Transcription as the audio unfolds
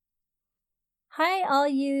Hi, all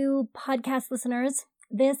you podcast listeners.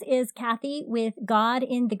 This is Kathy with God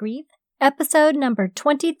in the Grief, episode number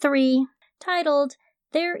 23, titled,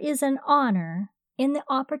 There is an Honor in the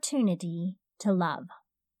Opportunity to Love.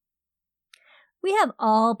 We have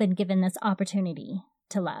all been given this opportunity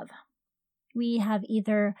to love. We have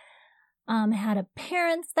either had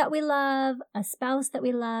parents that we love, a spouse that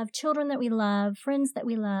we love, children that we love, friends that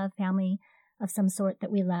we love, family of some sort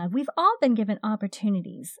that we love. We've all been given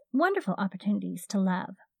opportunities, wonderful opportunities to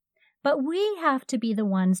love. But we have to be the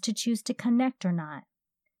ones to choose to connect or not.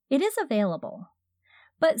 It is available.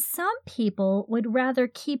 But some people would rather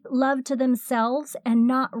keep love to themselves and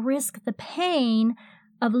not risk the pain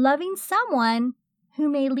of loving someone who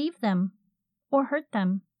may leave them or hurt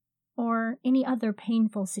them or any other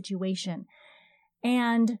painful situation.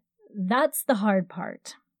 And that's the hard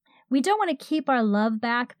part. We don't want to keep our love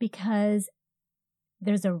back because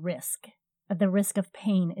there's a risk. The risk of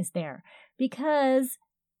pain is there. Because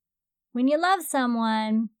when you love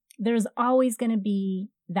someone, there's always going to be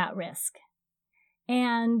that risk.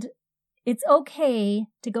 And it's okay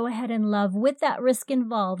to go ahead and love with that risk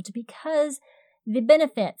involved because the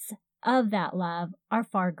benefits of that love are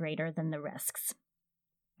far greater than the risks.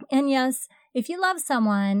 And yes, if you love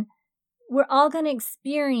someone, we're all going to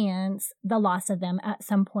experience the loss of them at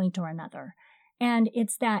some point or another. And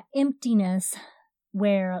it's that emptiness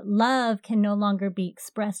where love can no longer be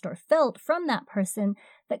expressed or felt from that person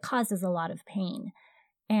that causes a lot of pain.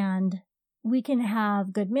 And we can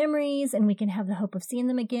have good memories and we can have the hope of seeing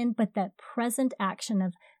them again, but that present action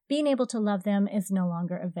of being able to love them is no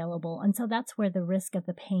longer available. And so that's where the risk of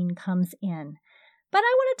the pain comes in. But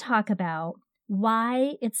I want to talk about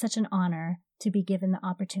why it's such an honor to be given the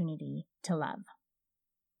opportunity to love.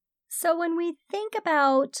 So when we think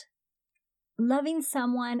about loving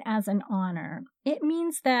someone as an honor, it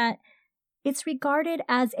means that it's regarded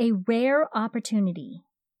as a rare opportunity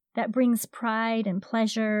that brings pride and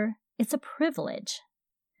pleasure. It's a privilege.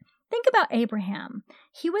 Think about Abraham.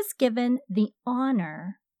 He was given the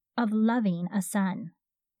honor of loving a son.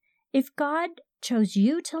 If God chose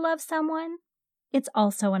you to love someone, it's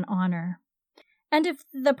also an honor. And if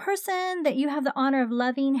the person that you have the honor of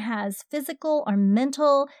loving has physical or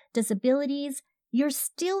mental disabilities, you're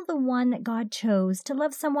still the one that God chose to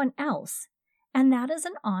love someone else. And that is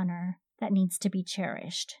an honor that needs to be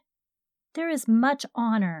cherished. There is much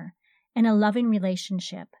honor in a loving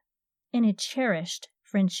relationship, in a cherished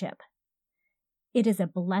friendship. It is a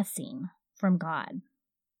blessing from God.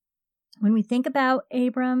 When we think about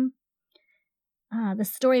Abram, the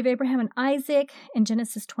story of Abraham and Isaac in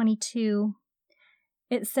Genesis 22,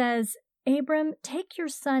 it says, Abram, take your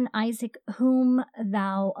son Isaac, whom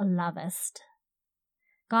thou lovest.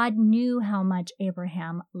 God knew how much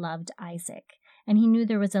Abraham loved Isaac, and he knew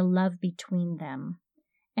there was a love between them.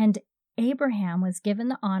 And Abraham was given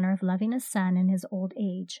the honor of loving a son in his old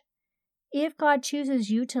age. If God chooses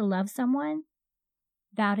you to love someone,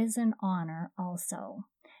 that is an honor also.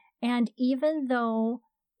 And even though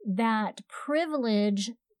that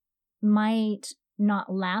privilege might not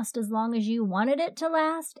last as long as you wanted it to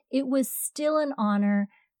last, it was still an honor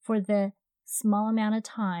for the small amount of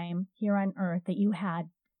time here on earth that you had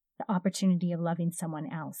the opportunity of loving someone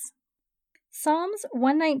else. Psalms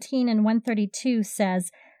 119 and 132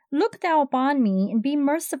 says, Look thou upon me, and be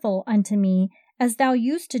merciful unto me, as thou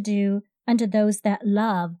used to do unto those that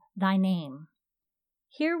love thy name.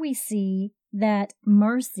 Here we see that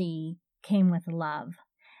mercy came with love.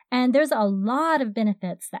 And there's a lot of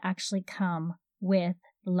benefits that actually come with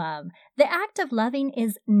love. The act of loving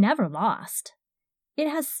is never lost. It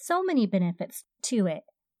has so many benefits to it.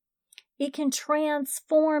 It can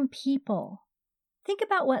transform people. Think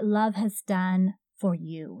about what love has done for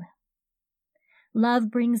you.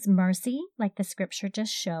 Love brings mercy, like the scripture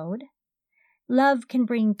just showed. Love can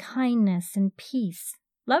bring kindness and peace.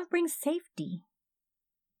 Love brings safety.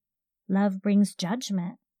 Love brings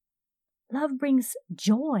judgment. Love brings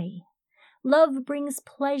joy. Love brings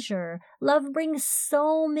pleasure. Love brings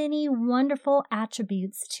so many wonderful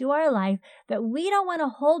attributes to our life that we don't want to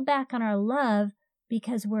hold back on our love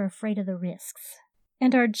because we're afraid of the risks.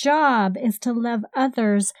 And our job is to love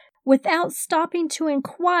others without stopping to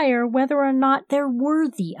inquire whether or not they're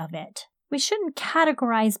worthy of it. We shouldn't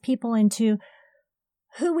categorize people into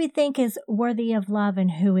who we think is worthy of love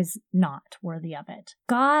and who is not worthy of it.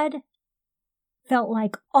 God felt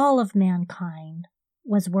like all of mankind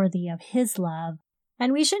was worthy of his love,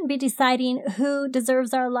 and we shouldn't be deciding who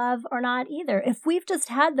deserves our love or not either. If we've just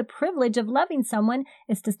had the privilege of loving someone,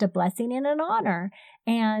 it's just a blessing and an honor.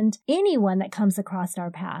 And anyone that comes across our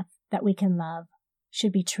path that we can love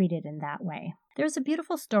should be treated in that way. There's a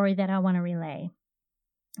beautiful story that I want to relay.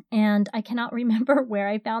 And I cannot remember where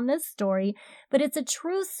I found this story, but it's a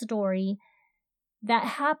true story that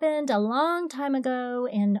happened a long time ago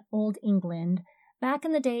in Old England, back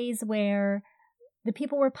in the days where the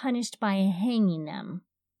people were punished by hanging them.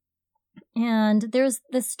 And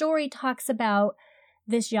the story talks about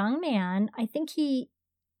this young man. I think he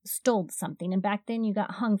stole something, and back then you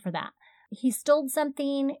got hung for that. He stole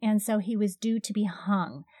something, and so he was due to be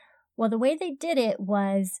hung. Well, the way they did it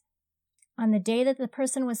was on the day that the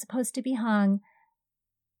person was supposed to be hung,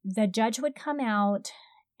 the judge would come out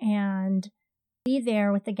and be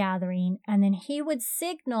there with the gathering, and then he would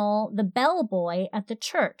signal the bellboy at the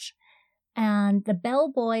church. And the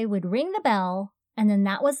bellboy would ring the bell, and then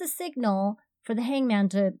that was the signal for the hangman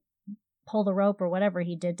to pull the rope or whatever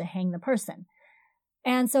he did to hang the person.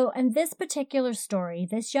 And so in this particular story,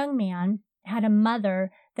 this young man had a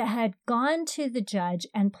mother that had gone to the judge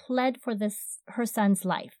and pled for her son's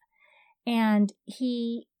life. And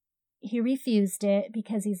he refused it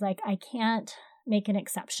because he's like, I can't make an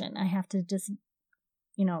exception. I have to just,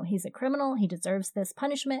 he's a criminal. He deserves this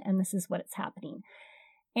punishment, and this is what's happening.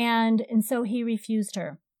 And so he refused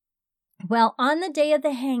her. Well, on the day of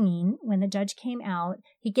the hanging, when the judge came out,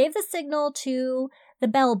 he gave the signal to the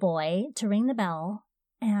bellboy to ring the bell,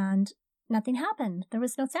 and nothing happened. There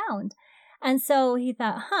was no sound. And so he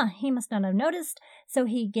thought, he must not have noticed. So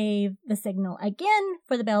he gave the signal again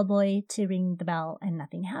for the bellboy to ring the bell, and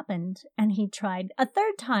nothing happened. And he tried a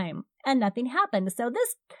third time, and nothing happened. So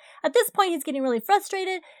at this point, he's getting really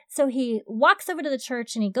frustrated. So he walks over to the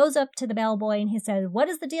church, and he goes up to the bellboy, and he says, what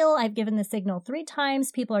is the deal? I've given the signal 3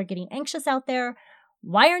 times. People are getting anxious out there.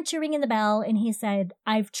 Why aren't you ringing the bell? And he said,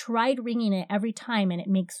 I've tried ringing it every time, and it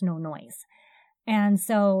makes no noise. And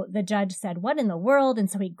so the judge said, what in the world? And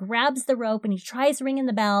so he grabs the rope and he tries ringing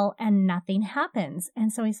the bell, and nothing happens.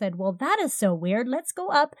 And so he said, well, that is so weird. Let's go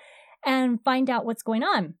up and find out what's going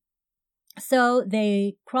on. So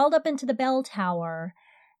they crawled up into the bell tower,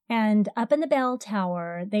 and up in the bell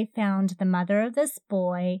tower, they found the mother of this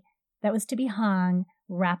boy that was to be hung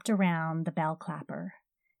wrapped around the bell clapper.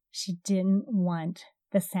 She didn't want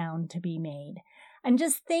the sound to be made. And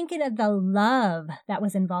just thinking of the love that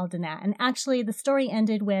was involved in that. And actually, the story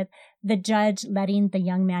ended with the judge letting the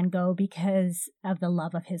young man go because of the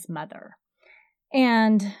love of his mother.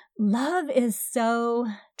 And love is so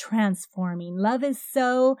transforming. Love is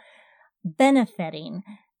so benefiting.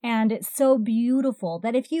 And it's so beautiful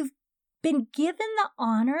that if you've been given the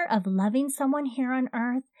honor of loving someone here on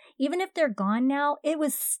earth, even if they're gone now, it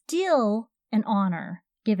was still an honor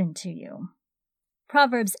given to you.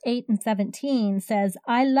 Proverbs 8:17 says,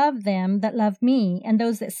 I love them that love me, and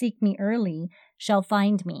those that seek me early shall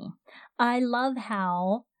find me. I love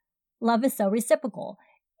how love is so reciprocal.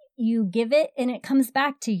 You give it and it comes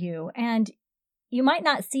back to you. And you might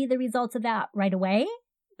not see the results of that right away,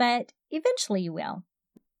 but eventually you will.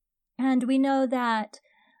 And we know that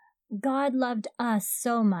God loved us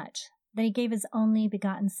so much that he gave his only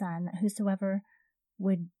begotten son, that whosoever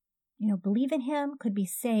would, believe in him could be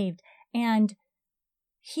saved. And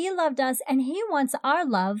he loved us, and he wants our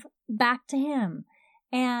love back to him.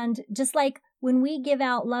 And just like when we give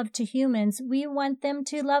out love to humans, we want them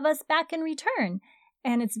to love us back in return.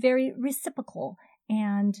 And it's very reciprocal.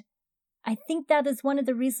 And I think that is one of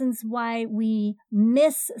the reasons why we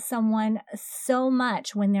miss someone so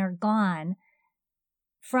much when they're gone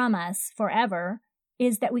from us forever,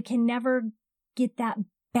 is that we can never get that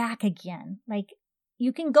back again. Like,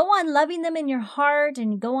 you can go on loving them in your heart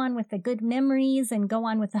and go on with the good memories and go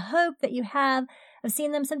on with the hope that you have of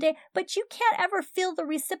seeing them someday, but you can't ever feel the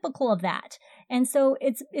reciprocal of that. And so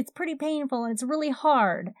it's pretty painful and it's really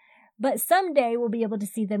hard. But someday we'll be able to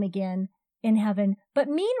see them again in heaven. But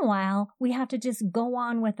meanwhile, we have to just go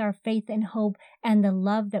on with our faith and hope and the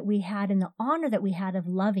love that we had and the honor that we had of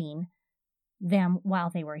loving them while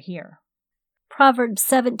they were here. Proverbs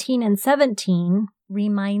 17:17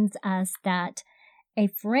 reminds us that a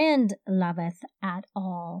friend loveth at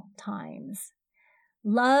all times.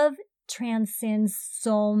 Love transcends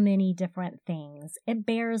so many different things. It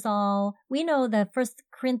bears all. We know the 1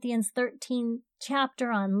 Corinthians 13 chapter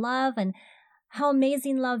on love and how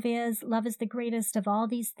amazing love is. Love is the greatest of all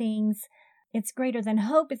these things. It's greater than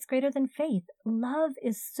hope. It's greater than faith. Love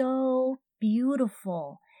is so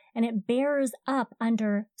beautiful, and it bears up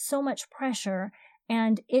under so much pressure.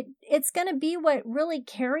 And it's going to be what really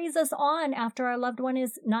carries us on after our loved one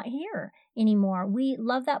is not here anymore. We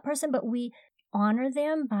love that person, but we honor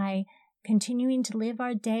them by continuing to live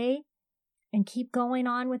our day and keep going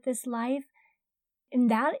on with this life. And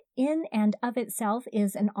that in and of itself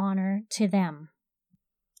is an honor to them.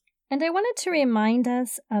 And I wanted to remind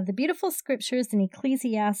us of the beautiful scriptures in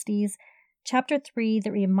Ecclesiastes chapter 3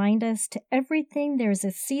 that remind us to everything there is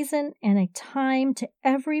a season and a time to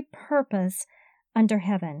every purpose under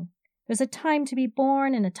heaven. There's a time to be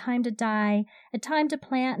born and a time to die, a time to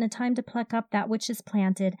plant and a time to pluck up that which is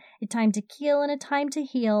planted, a time to kill and a time to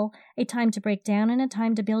heal, a time to break down and a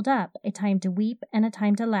time to build up, a time to weep and a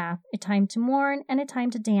time to laugh, a time to mourn and a time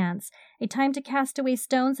to dance, a time to cast away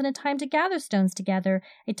stones and a time to gather stones together,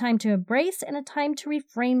 a time to embrace and a time to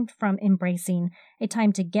refrain from embracing, a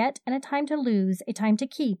time to get and a time to lose, a time to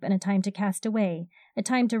keep and a time to cast away, a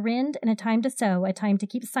time to rend and a time to sow, a time to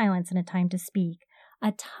keep silence and a time to speak,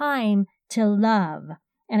 a time to love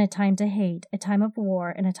and a time to hate, a time of war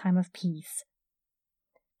and a time of peace.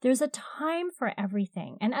 There's a time for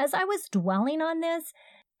everything. And as I was dwelling on this,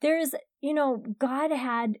 God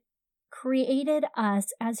had created us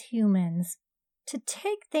as humans to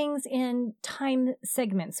take things in time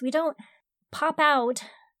segments. We don't pop out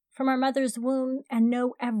from our mother's womb and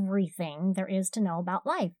know everything there is to know about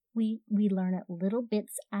life. We learn it little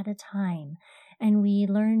bits at a time, and we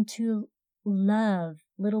learn to love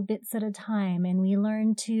little bits at a time, and we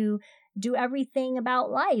learn to do everything about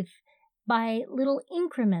life by little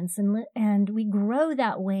increments, and we grow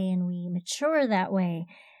that way and we mature that way.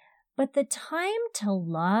 But the time to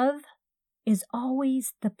love is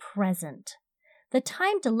always the present. The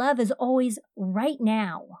time to love is always right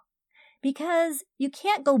now, because you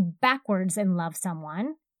can't go backwards and love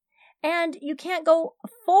someone, and you can't go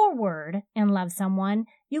forward and love someone.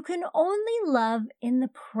 You can only love in the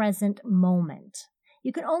present moment.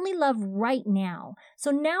 You can only love right now. So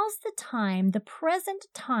now's the time, the present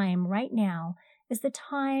time right now is the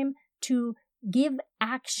time to give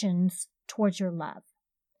actions towards your love.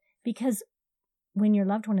 Because when your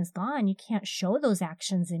loved one is gone, you can't show those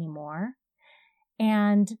actions anymore.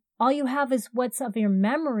 And all you have is what's of your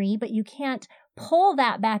memory, but you can't pull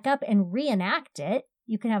that back up and reenact it.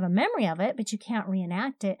 You can have a memory of it, but you can't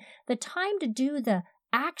reenact it. The time to do the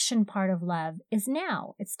action part of love is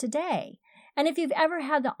now. It's today. And if you've ever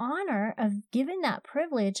had the honor of giving that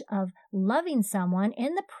privilege of loving someone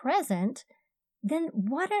in the present, then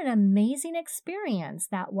what an amazing experience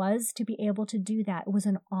that was to be able to do that. It was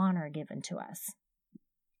an honor given to us.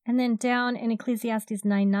 And then down in Ecclesiastes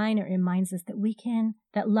 9:9, it reminds us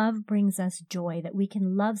that love brings us joy, that we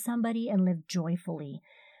can love somebody and live joyfully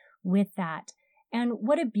with that. And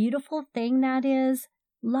what a beautiful thing that is.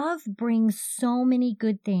 Love brings so many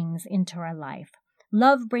good things into our life.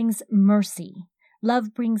 Love brings mercy.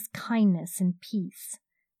 Love brings kindness and peace.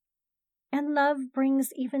 And love brings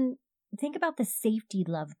think about the safety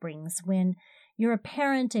love brings when you're a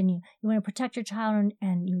parent and you want to protect your child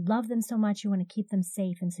and you love them so much, you want to keep them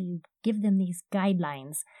safe. And so you give them these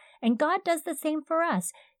guidelines. And God does the same for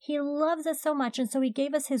us. He loves us so much. And so he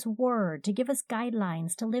gave us his word to give us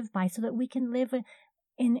guidelines to live by so that we can live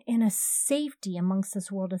in a safety amongst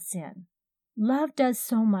this world of sin. Love does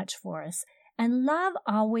so much for us. And love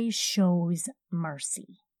always shows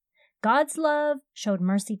mercy. God's love showed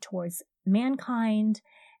mercy towards mankind,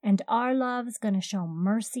 and our love is going to show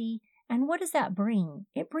mercy. And what does that bring?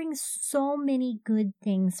 It brings so many good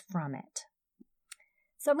things from it.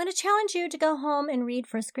 So I'm going to challenge you to go home and read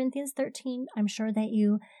 1 Corinthians 13. I'm sure that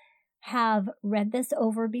you have read this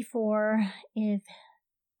over before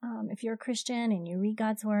if you're a Christian and you read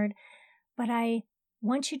God's word. But I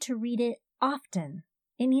want you to read it often.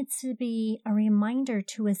 It needs to be a reminder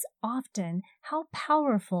to us often how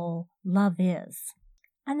powerful love is.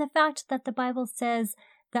 And the fact that the Bible says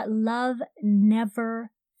that love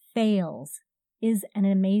never fails is an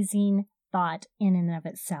amazing thought in and of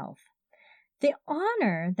itself. The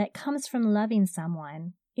honor that comes from loving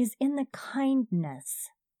someone is in the kindness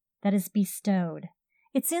that is bestowed.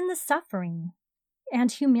 It's in the suffering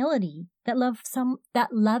and humility that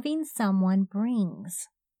loving someone brings.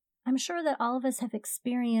 I'm sure that all of us have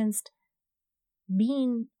experienced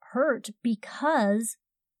being hurt because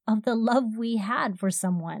of the love we had for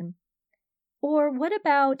someone. Or what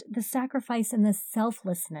about the sacrifice and the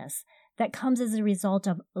selflessness that comes as a result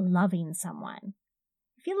of loving someone?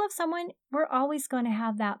 If you love someone, we're always going to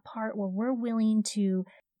have that part where we're willing to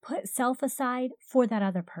put self aside for that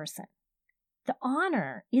other person. The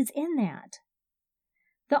honor is in that.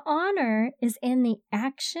 The honor is in the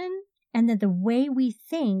action and the way we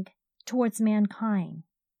think towards mankind.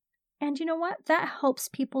 And you know what? That helps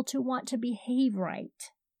people to want to behave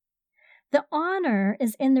right. The honor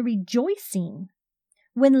is in the rejoicing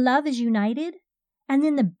when love is united, and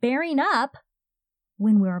then the bearing up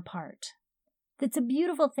when we're apart. It's a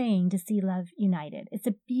beautiful thing to see love united. It's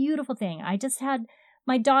a beautiful thing.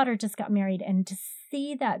 My daughter just got married, and to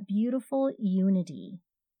see that beautiful unity,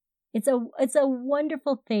 it's a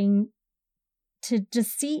wonderful thing to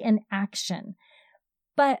just see in action.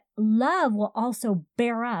 But love will also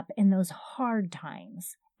bear up in those hard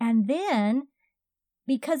times. And then,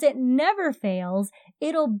 because it never fails,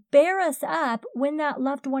 it'll bear us up when that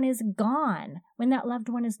loved one is gone, when that loved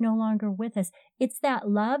one is no longer with us. It's that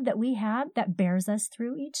love that we have that bears us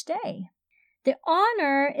through each day. The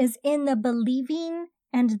honor is in the believing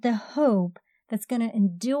and the hope that's going to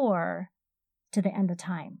endure to the end of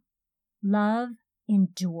time. Love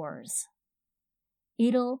endures.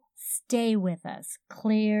 It'll stay with us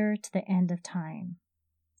clear to the end of time.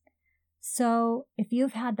 So if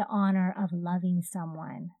you've had the honor of loving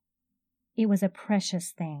someone, it was a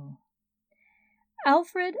precious thing.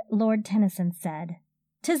 Alfred Lord Tennyson said,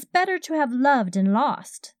 "'Tis better to have loved and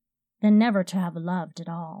lost than never to have loved at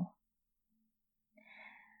all."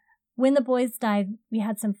 When the boys died, we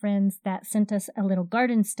had some friends that sent us a little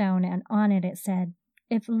garden stone, and on it said,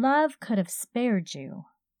 "If love could have spared you,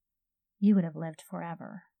 you would have lived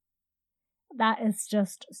forever." That is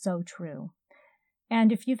just so true.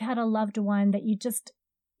 And if you've had a loved one that you just,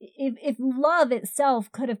 if love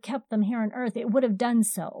itself could have kept them here on earth, it would have done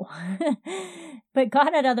so. But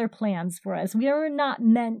God had other plans for us. We were not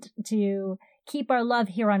meant to keep our love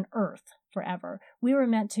here on earth forever. We were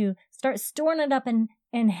meant to start storing it up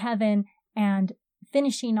in heaven and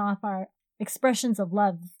finishing off our expressions of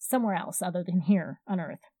love somewhere else other than here on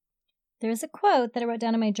earth. There's a quote that I wrote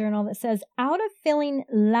down in my journal that says, "Out of feeling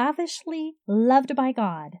lavishly loved by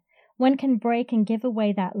God, one can break and give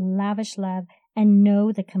away that lavish love and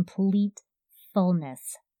know the complete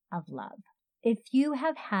fullness of love." If you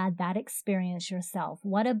have had that experience yourself,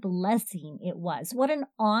 what a blessing it was. What an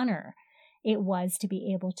honor it was to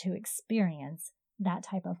be able to experience that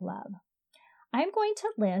type of love. I'm going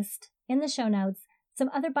to list in the show notes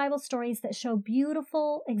some other Bible stories that show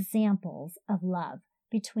beautiful examples of love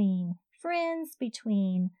between friends,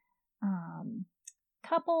 between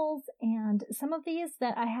couples, and some of these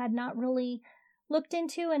that I had not really looked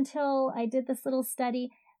into until I did this little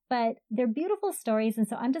study, but they're beautiful stories. And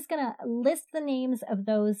so I'm just going to list the names of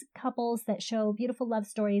those couples that show beautiful love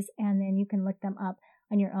stories, and then you can look them up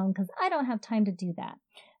on your own because I don't have time to do that.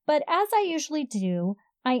 But as I usually do,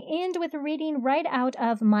 I end with reading right out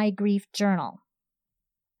of my grief journal.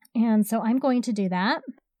 And so I'm going to do that.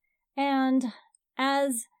 And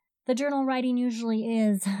as the journal writing usually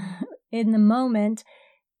is in the moment,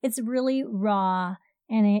 it's really raw,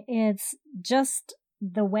 and it's just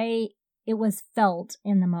the way it was felt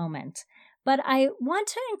in the moment. But I want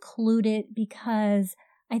to include it because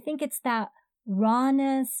I think it's that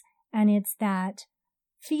rawness and it's that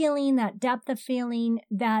feeling, that depth of feeling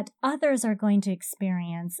that others are going to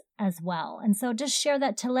experience as well. And so just share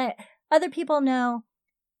that to let other people know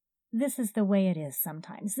this is the way it is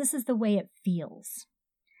sometimes. This is the way it feels.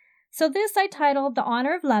 So this I titled The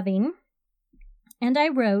Honor of Loving, and I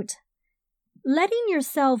wrote, "Letting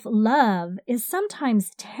yourself love is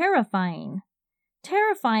sometimes terrifying.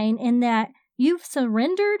 Terrifying in that you've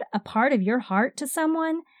surrendered a part of your heart to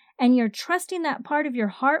someone, and you're trusting that part of your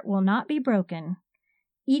heart will not be broken.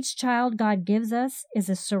 Each child God gives us is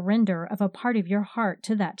a surrender of a part of your heart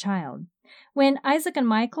to that child. When Isaac and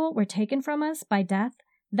Michael were taken from us by death,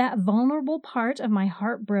 that vulnerable part of my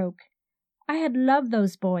heart broke. I had loved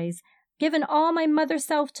those boys, given all my mother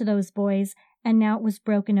self to those boys, and now it was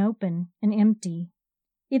broken open and empty.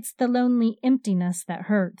 It's the lonely emptiness that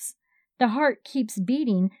hurts. The heart keeps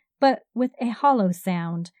beating, but with a hollow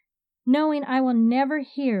sound, knowing I will never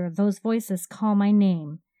hear those voices call my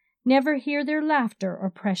name, never hear their laughter or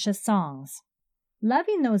precious songs.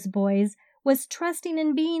 Loving those boys was trusting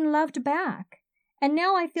in being loved back, and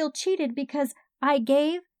now I feel cheated because I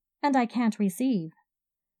gave and I can't receive.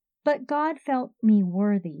 But God felt me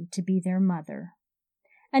worthy to be their mother.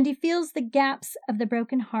 And He fills the gaps of the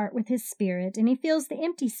broken heart with His Spirit, and He fills the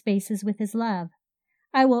empty spaces with His love.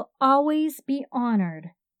 I will always be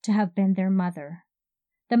honored to have been their mother,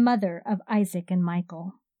 the mother of Isaac and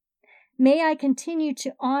Michael. May I continue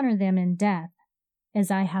to honor them in death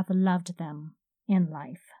as I have loved them in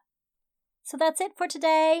life." So that's it for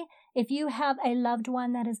today. If you have a loved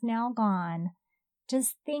one that is now gone,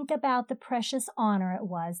 just think about the precious honor it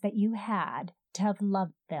was that you had to have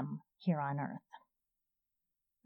loved them here on earth.